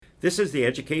This is the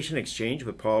Education Exchange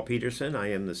with Paul Peterson.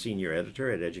 I am the senior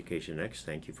editor at Education Next.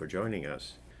 Thank you for joining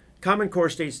us. Common Core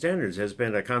State Standards has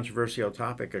been a controversial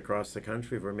topic across the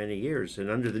country for many years, and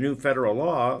under the new federal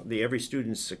law, the Every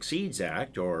Student Succeeds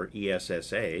Act, or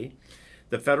ESSA,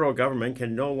 the federal government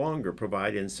can no longer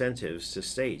provide incentives to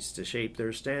states to shape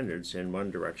their standards in one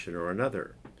direction or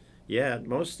another. Yet,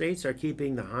 most states are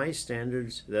keeping the high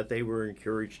standards that they were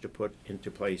encouraged to put into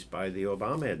place by the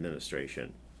Obama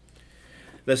administration.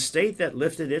 The state that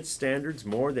lifted its standards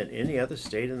more than any other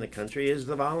state in the country is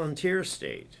the volunteer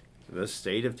state, the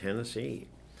state of Tennessee.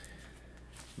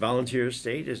 Volunteer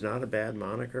state is not a bad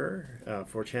moniker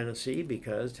for Tennessee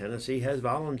because Tennessee has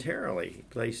voluntarily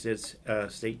placed its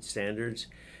state standards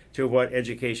to what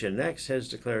Education Next has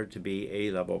declared to be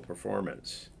A-level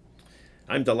performance.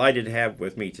 I'm delighted to have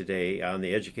with me today on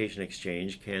the Education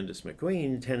Exchange Candice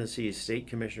McQueen, Tennessee's State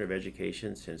Commissioner of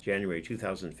Education since January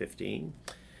 2015.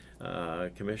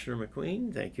 Commissioner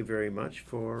McQueen, thank you very much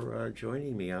for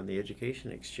joining me on the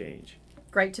Education Exchange.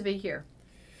 Great to be here.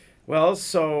 Well,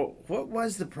 so what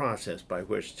was the process by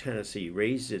which Tennessee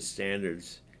raised its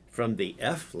standards from the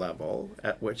F level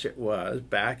at which it was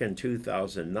back in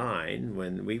 2009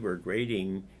 when we've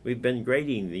been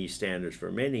grading these standards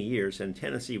for many years, and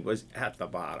Tennessee was at the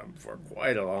bottom for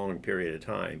quite a long period of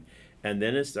time, and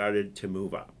then it started to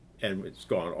move up, and it's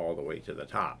gone all the way to the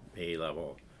top,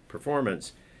 A-level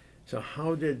performance. So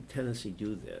how did Tennessee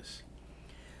do this?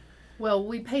 Well,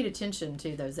 we paid attention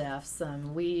to those Fs.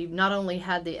 We not only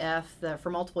had the F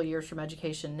for multiple years from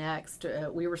Education Next,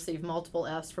 we received multiple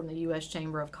Fs from the U.S.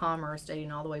 Chamber of Commerce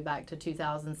dating all the way back to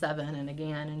 2007 and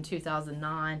again in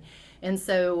 2009. And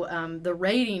so the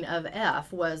rating of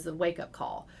F was a wake-up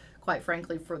call, quite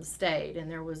frankly, for the state. And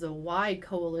there was a wide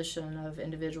coalition of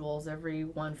individuals,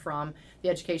 everyone from the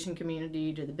education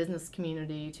community to the business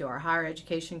community to our higher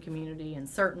education community, and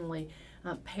certainly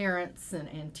parents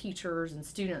and teachers and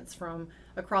students from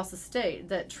across the state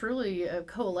that truly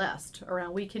coalesced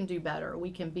around we can do better,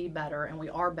 we can be better, and we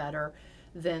are better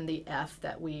than the F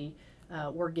that we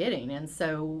were getting. And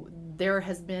so there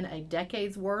has been a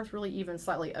decade's worth, really even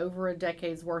slightly over a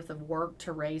decade's worth of work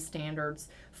to raise standards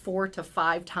 4 to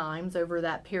 5 times over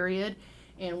that period.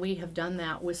 And we have done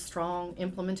that with strong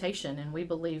implementation. And we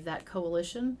believe that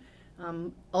coalition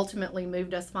ultimately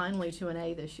moved us finally to an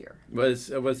A this year. Was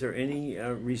there any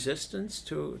resistance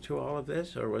to all of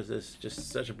this, or was this just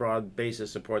such a broad base of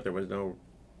support there was no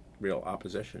real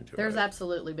opposition to it? There's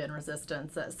absolutely been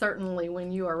resistance. Certainly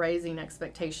when you are raising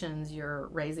expectations, you're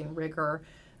raising rigor,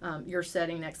 you're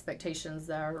setting expectations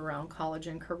that are around college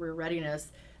and career readiness,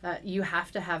 you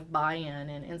have to have buy-in.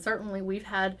 And certainly we've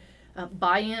had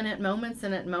buy-in at moments,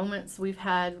 and at moments we've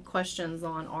had questions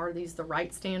on, are these the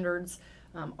right standards?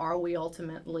 Are we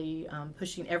ultimately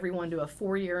pushing everyone to a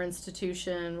 4-year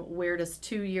institution? Where does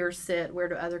 2 years sit? Where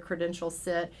do other credentials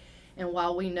sit? And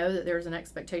while we know that there's an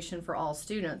expectation for all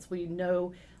students, we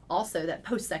know also that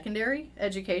post-secondary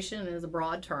education is a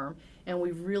broad term, and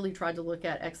we've really tried to look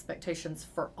at expectations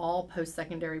for all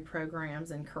post-secondary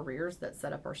programs and careers that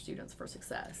set up our students for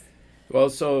success. Well,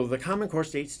 so the Common Core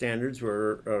State Standards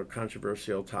were a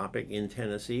controversial topic in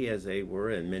Tennessee, as they were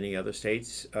in many other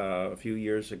states a few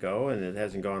years ago, and it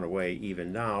hasn't gone away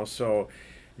even now. So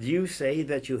do you say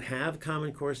that you have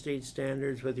Common Core State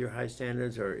Standards with your high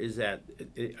standards, or is that,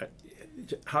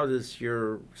 how does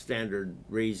your standard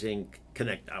raising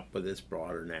connect up with this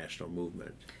broader national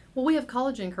movement? Well, we have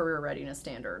college and career readiness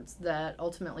standards that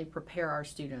ultimately prepare our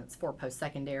students for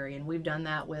post-secondary, and we've done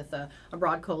that with a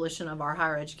broad coalition of our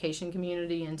higher education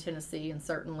community in Tennessee, and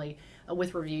certainly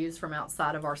with reviews from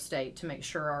outside of our state to make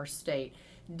sure our state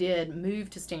did move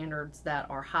to standards that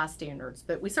are high standards.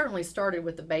 But we certainly started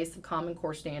with the base of Common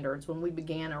Core standards when we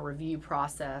began our review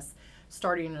process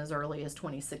starting as early as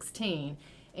 2016.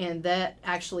 And that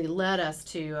actually led us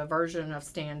to a version of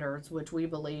standards which we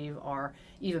believe are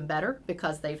even better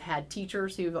because they've had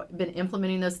teachers who've been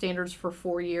implementing those standards for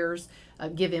 4 years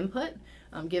give input,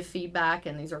 give feedback,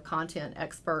 and these are content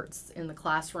experts in the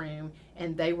classroom,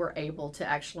 and they were able to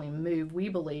actually move, we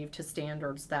believe, to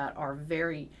standards that are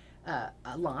very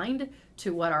aligned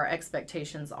to what our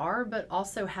expectations are, but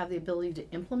also have the ability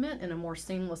to implement in a more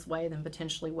seamless way than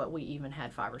potentially what we even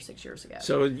had 5 or 6 years ago.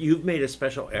 So you've made a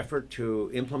special effort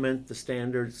to implement the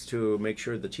standards to make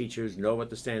sure the teachers know what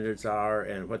the standards are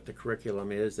and what the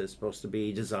curriculum is that's supposed to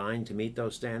be designed to meet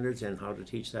those standards and how to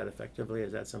teach that effectively.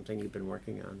 Is that something you've been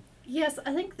working on? Yes,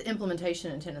 I think the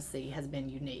implementation in Tennessee has been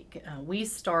unique. We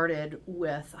started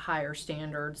with higher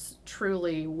standards,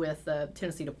 truly with the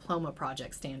Tennessee Diploma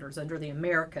Project standards under the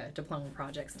America Diploma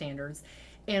Project standards,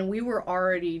 and we were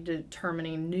already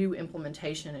determining new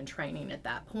implementation and training at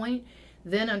that point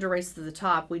Then under Race to the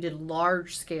Top, we did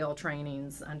large scale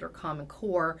trainings under Common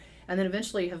Core, and then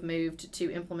eventually have moved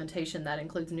to implementation that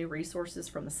includes new resources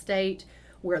from the state,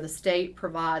 where the state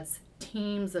provides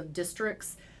teams of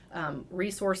districts,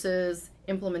 resources,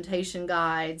 implementation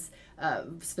guides,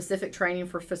 specific training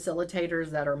for facilitators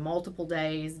that are multiple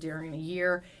days during a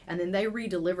year, and then they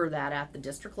re-deliver that at the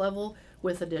district level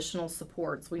with additional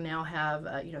supports. We now have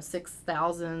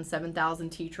 6,000, 7,000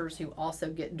 teachers who also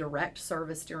get direct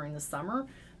service during the summer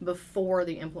before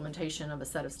the implementation of a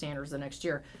set of standards the next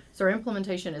year. So our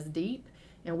implementation is deep,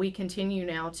 and we continue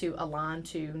now to align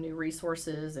to new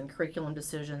resources and curriculum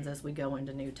decisions as we go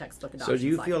into new textbook adoption. So do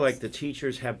you cycles. feel like the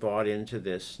teachers have bought into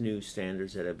this new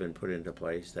standards that have been put into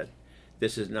place, that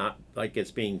this is not like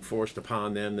it's being forced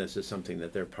upon them, this is something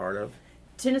that they're part of?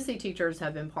 Tennessee teachers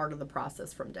have been part of the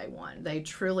process from day one. They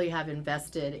truly have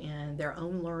invested in their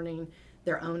own learning,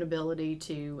 their own ability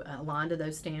to align to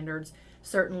those standards.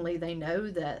 Certainly they know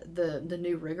that the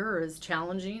new rigor is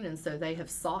challenging, and so they have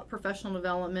sought professional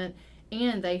development,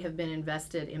 and they have been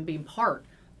invested in being part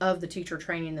of the teacher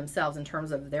training themselves in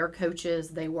terms of their coaches.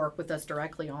 They work with us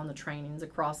directly on the trainings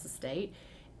across the state,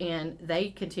 and they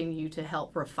continue to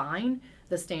help refine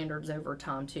the standards over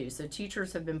time too. So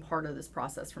teachers have been part of this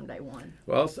process from day one.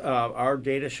 Well, our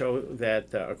data show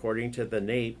that according to the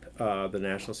NAEP, the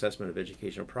National Assessment of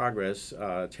Educational Progress,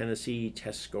 Tennessee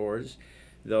test scores,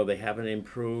 though they haven't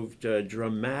improved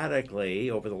dramatically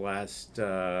over the last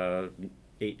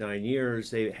 8-9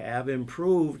 years, they have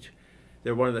improved.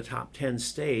 They're one of the top 10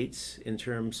 states in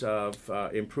terms of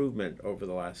improvement over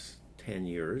the last 10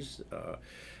 years.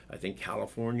 I think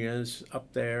California's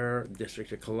up there. District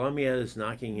of Columbia is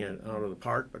knocking it out of the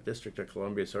park, but District of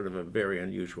Columbia is sort of a very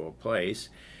unusual place.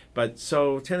 But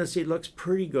so Tennessee looks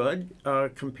pretty good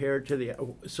compared to the.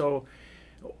 So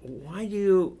why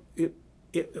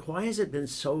why has it been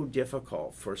so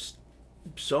difficult for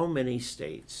so many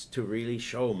states to really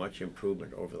show much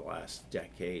improvement over the last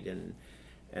decade, and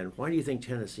why do you think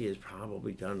Tennessee has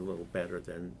probably done a little better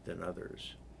than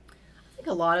others? I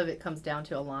think a lot of it comes down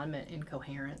to alignment and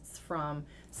coherence from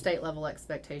state level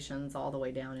expectations all the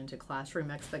way down into classroom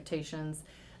expectations.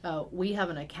 We have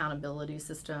an accountability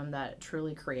system that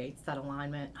truly creates that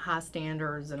alignment, high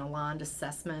standards and aligned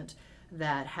assessment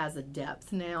that has a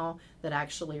depth now that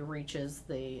actually reaches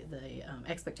the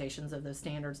expectations of those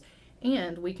standards.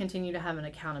 And we continue to have an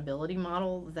accountability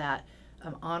model that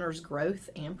honors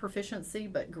growth and proficiency,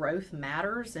 but growth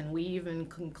matters, and we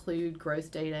even include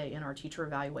growth data in our teacher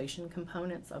evaluation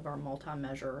components of our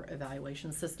multi-measure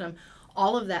evaluation system.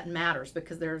 All of that matters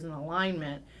because there's an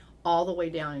alignment all the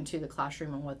way down into the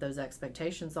classroom on what those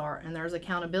expectations are, and there's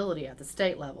accountability at the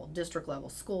state level, district level,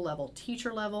 school level,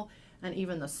 teacher level, and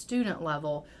even the student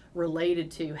level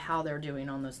related to how they're doing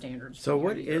on those standards. So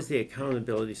what is the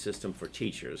accountability system for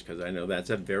teachers? Because I know that's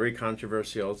a very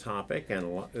controversial topic, and a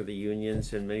lot of the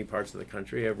unions in many parts of the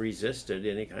country have resisted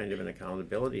any kind of an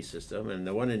accountability system, and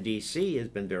the one in D.C. has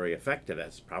been very effective.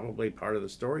 That's probably part of the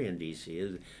story in D.C.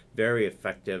 is very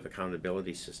effective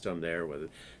accountability system there with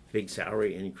big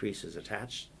salary increases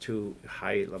attached to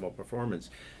high level performance.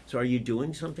 So are you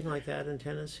doing something like that in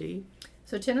Tennessee?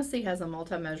 So Tennessee has a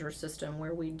multi-measure system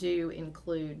where we do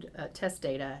include test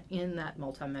data in that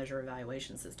multi-measure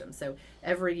evaluation system. So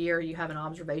every year you have an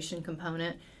observation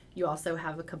component. You also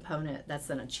have a component that's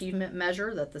an achievement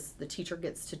measure that the teacher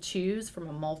gets to choose from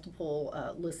a multiple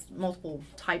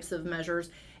types of measures.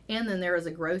 And then there is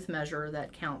a growth measure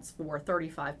that counts for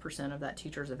 35% of that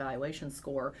teacher's evaluation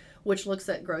score, which looks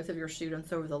at growth of your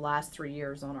students over the last 3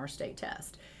 years on our state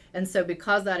test. And so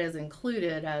because that is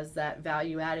included as that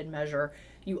value-added measure,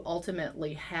 you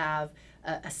ultimately have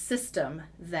a system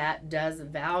that does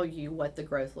value what the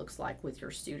growth looks like with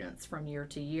your students from year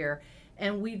to year.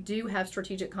 And we do have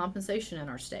strategic compensation in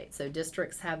our state. So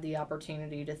districts have the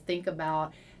opportunity to think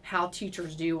about how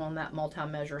teachers do on that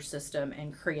multi-measure system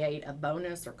and create a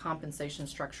bonus or compensation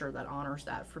structure that honors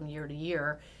that from year to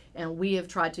year. And we have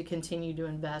tried to continue to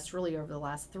invest really over the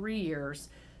last 3 years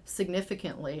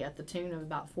significantly at the tune of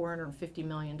about $450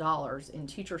 million in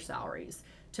teacher salaries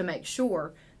to make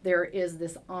sure there is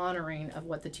this honoring of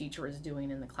what the teacher is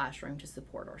doing in the classroom to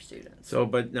support our students. So,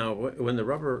 but now when the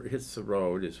rubber hits the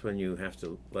road is when you have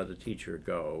to let a teacher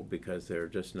go because they're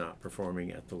just not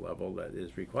performing at the level that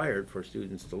is required for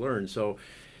students to learn. So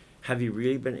have you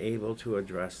really been able to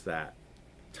address that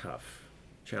tough,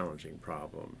 challenging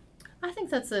problem? I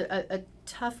think that's a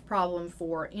tough problem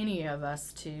for any of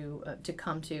us to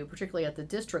come to, particularly at the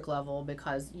district level,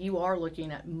 because you are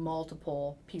looking at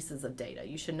multiple pieces of data.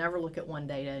 You should never look at one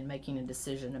data and making a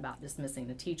decision about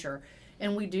dismissing a teacher.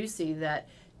 And we do see that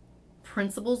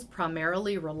principals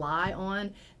primarily rely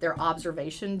on their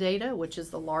observation data, which is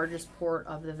the largest part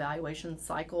of the evaluation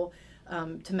cycle,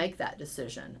 to make that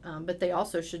decision. But they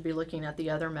also should be looking at the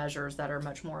other measures that are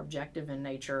much more objective in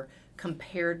nature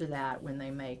compared to that when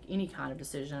they make any kind of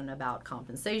decision about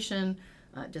compensation,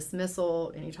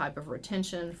 dismissal, any type of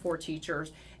retention for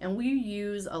teachers. And we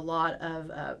use a lot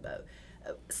of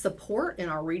support in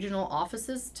our regional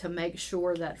offices to make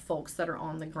sure that folks that are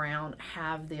on the ground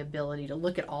have the ability to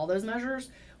look at all those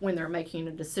measures when they're making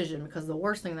a decision, because the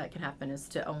worst thing that can happen is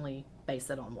to only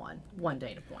base it on one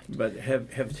data point. But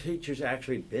have teachers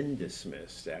actually been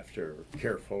dismissed after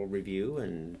careful review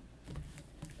and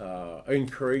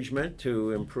encouragement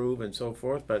to improve and so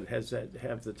forth? But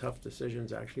have the tough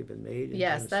decisions actually been made in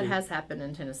Yes, that Tennessee? has happened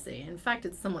in Tennessee. In fact,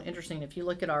 it's somewhat interesting if you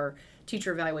look at our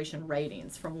teacher evaluation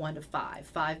ratings from 1 to 5,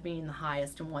 5 being the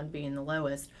highest and 1 being the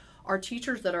lowest. Our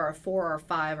teachers that are a 4 or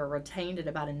 5 are retained at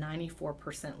about a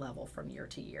 94% level from year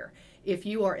to year. If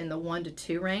you are in the 1 to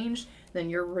 2 range,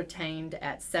 then you're retained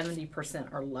at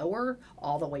 70% or lower,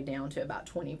 all the way down to about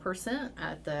 20%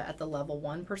 at the level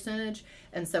 1 percentage.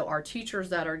 And so our teachers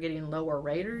that are getting lower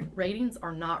ratings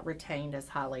are not retained as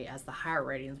highly as the higher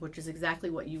ratings, which is exactly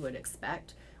what you would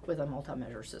expect with a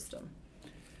multi-measure system.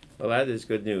 Well, that is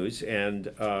good news, and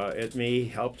it may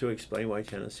help to explain why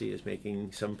Tennessee is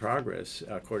making some progress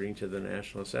according to the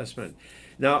national assessment.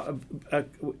 Now,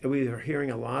 we are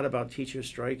hearing a lot about teacher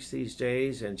strikes these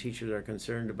days, and teachers are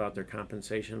concerned about their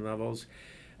compensation levels.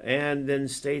 And then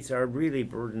states are really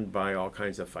burdened by all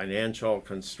kinds of financial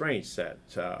constraints that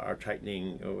are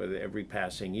tightening with every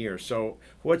passing year. So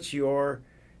what's your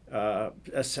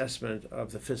assessment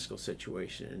of the fiscal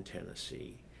situation in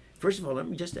Tennessee? First of all, let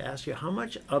me just ask you, how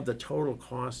much of the total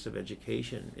cost of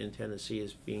education in Tennessee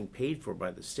is being paid for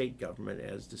by the state government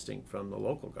as distinct from the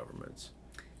local governments?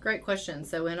 Great question.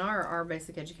 So in our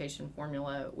basic education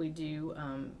formula, we do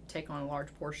take on a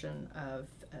large portion of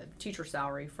teacher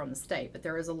salary from the state, but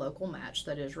there is a local match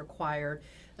that is required.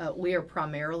 We are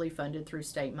primarily funded through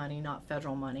state money, not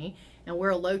federal money, and we're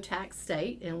a low tax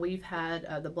state, and we've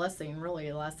had the blessing really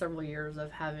the last several years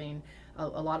of having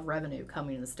a lot of revenue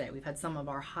coming in the state. We've had some of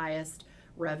our highest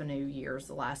revenue years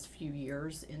the last few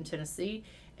years in Tennessee,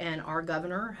 and our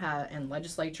governor and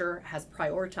legislature has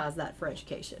prioritized that for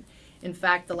education. In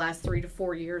fact, the last 3 to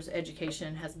 4 years,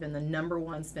 education has been the number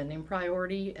one spending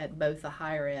priority at both the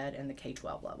higher ed and the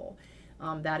K-12 level.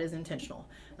 That is intentional.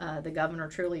 The governor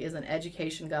truly is an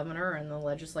education governor, and the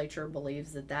legislature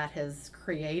believes that has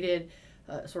created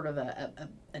sort of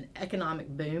an economic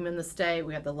boom in the state.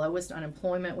 We have the lowest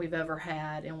unemployment we've ever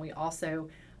had, and we also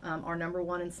are number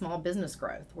one in small business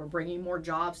growth. We're bringing more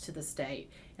jobs to the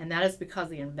state, and that is because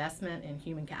the investment in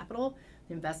human capital,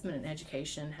 the investment in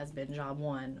education has been job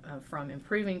one, from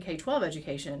improving K-12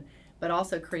 education, but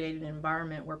also creating an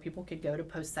environment where people could go to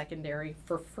post-secondary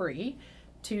for free,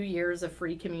 2 years of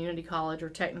free community college or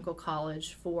technical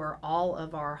college for all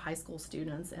of our high school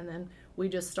students. And then we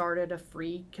just started a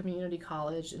free community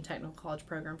college and technical college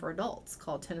program for adults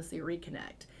called Tennessee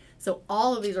Reconnect. So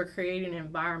all of these are creating an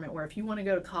environment where if you want to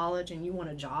go to college and you want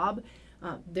a job,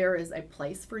 there is a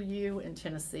place for you in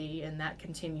Tennessee, and that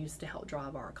continues to help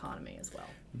drive our economy as well.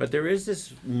 But there is this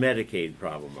Medicaid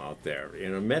problem out there.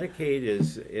 Medicaid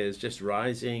is just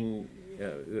rising.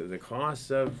 The costs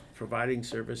of providing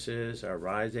services are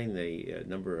rising. The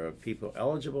number of people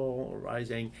eligible are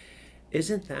rising.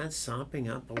 Isn't that sopping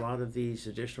up a lot of these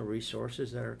additional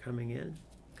resources that are coming in?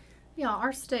 Yeah,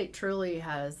 our state truly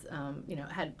has,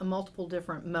 had multiple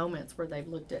different moments where they've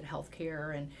looked at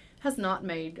healthcare and has not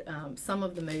made some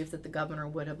of the moves that the governor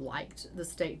would have liked the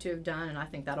state to have done, and I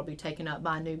think that'll be taken up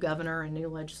by a new governor and new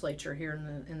legislature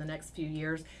here in the next few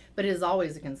years. But it is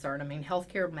always a concern. I mean,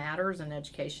 healthcare matters in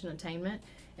education attainment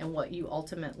and what you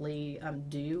ultimately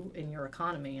do in your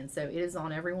economy, and so it is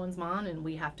on everyone's mind, and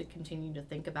we have to continue to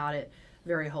think about it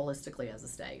very holistically as a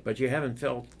state. But you haven't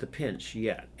felt the pinch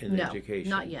yet in education.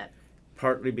 No, not yet.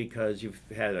 Partly because you've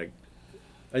had a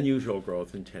unusual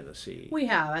growth in Tennessee. We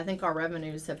have. I think our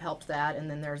revenues have helped that, and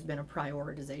then there's been a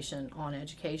prioritization on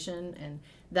education, and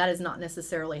that is not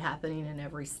necessarily happening in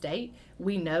every state.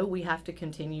 We know we have to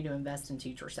continue to invest in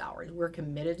teacher salaries. We're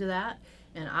committed to that,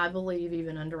 and I believe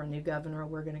even under a new governor,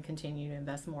 we're going to continue to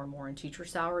invest more and more in teacher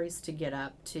salaries to get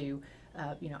up to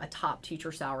a top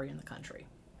teacher salary in the country.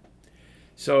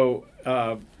 So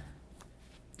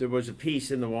there was a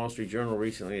piece in the Wall Street Journal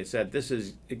recently that said this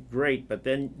is great, but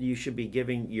then you should be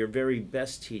giving your very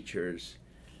best teachers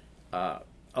a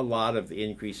lot of the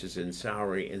increases in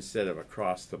salary instead of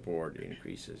across the board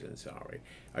increases in salary.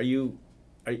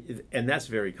 And that's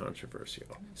very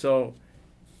controversial. So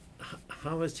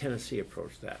how has Tennessee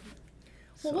approached that?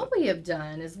 Well, what we have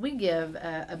done is we give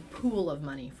a pool of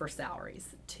money for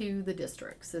salaries to the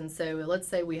districts. And so let's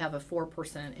say we have a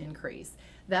 4% increase.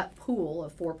 That pool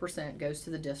of 4% goes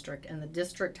to the district, and the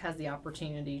district has the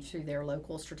opportunity to their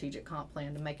local strategic comp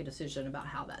plan to make a decision about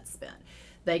how that's spent.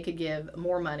 They could give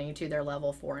more money to their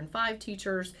level 4 and 5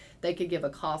 teachers. They could give a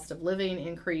cost of living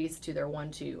increase to their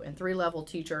 1, 2, and 3 level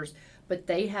teachers, but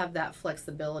they have that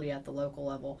flexibility at the local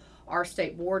level. Our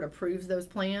state board approves those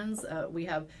plans. We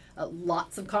have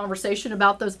lots of conversation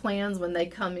about those plans when they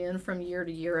come in from year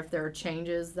to year if there are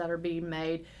changes that are being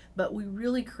made. But we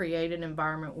really create an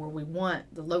environment where we want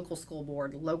the local school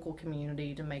board, the local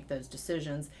community to make those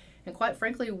decisions. And quite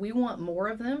frankly, we want more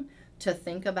of them to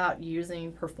think about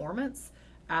using performance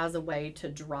as a way to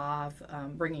drive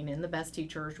bringing in the best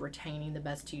teachers, retaining the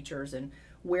best teachers. And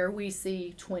where we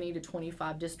see 20 to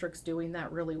 25 districts doing that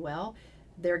really well,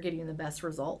 they're getting the best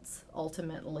results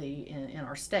ultimately in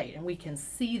our state. And we can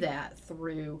see that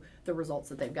through the results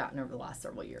that they've gotten over the last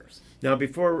several years. Now,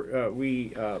 before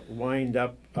we wind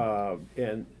up,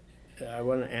 and I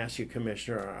want to ask you,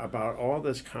 Commissioner, about all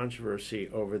this controversy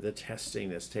over the testing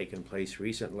that's taken place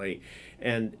recently.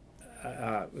 And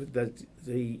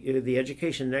the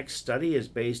Education Next study is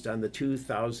based on the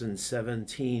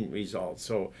 2017 results.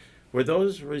 So were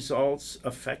those results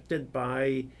affected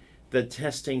by the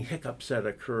testing hiccups that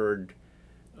occurred?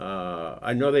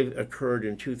 I know they've occurred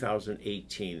in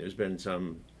 2018. There's been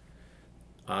some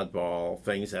oddball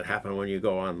things that happen when you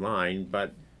go online,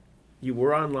 but you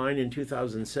were online in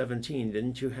 2017,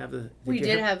 didn't you have the? We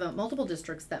did have multiple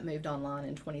districts that moved online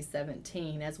in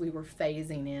 2017 as we were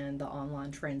phasing in the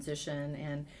online transition,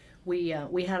 and we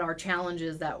had our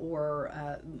challenges that were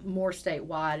more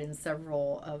statewide in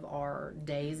several of our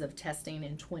days of testing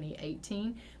in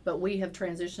 2018, but we have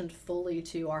transitioned fully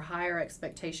to our higher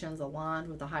expectations aligned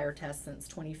with the higher tests since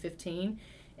 2015,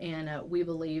 and we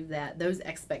believe that those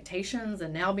expectations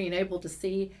and now being able to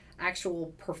see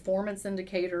actual performance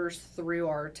indicators through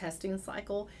our testing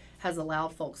cycle has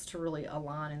allowed folks to really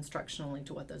align instructionally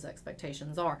to what those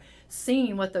expectations are.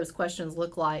 Seeing what those questions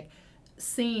look like,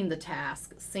 seeing the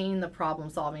task, seeing the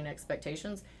problem-solving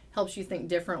expectations helps you think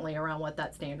differently around what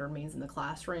that standard means in the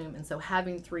classroom. And so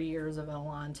having 3 years of an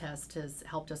aligned test has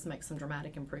helped us make some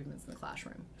dramatic improvements in the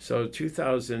classroom. So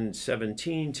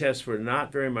 2017 tests were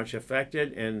not very much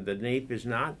affected, and the NAEP is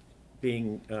not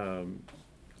being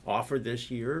offered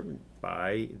this year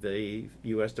by the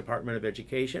U.S. Department of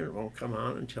Education. It won't come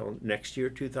on until next year,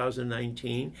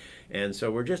 2019. And so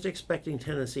we're just expecting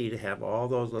Tennessee to have all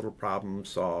those little problems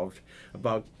solved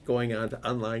about going on to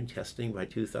online testing by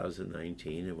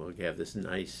 2019. And we'll have this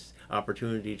nice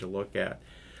opportunity to look at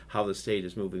how the state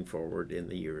is moving forward in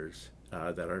the years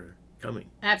that are coming.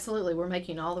 Absolutely. We're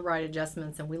making all the right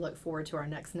adjustments, and we look forward to our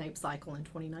next NAEP cycle in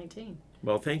 2019.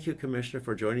 Well, thank you, Commissioner,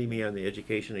 for joining me on the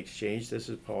Education Exchange. This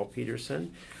is Paul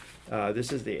Peterson.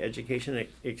 This is the Education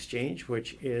Exchange,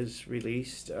 which is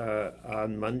released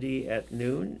on Monday at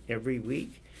noon every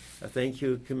week. Thank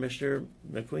you, Commissioner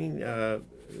McQueen.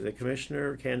 The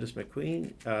Commissioner, Candice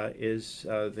McQueen, is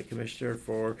the Commissioner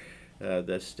for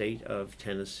the state of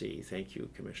Tennessee. Thank you,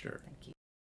 Commissioner. Thank you.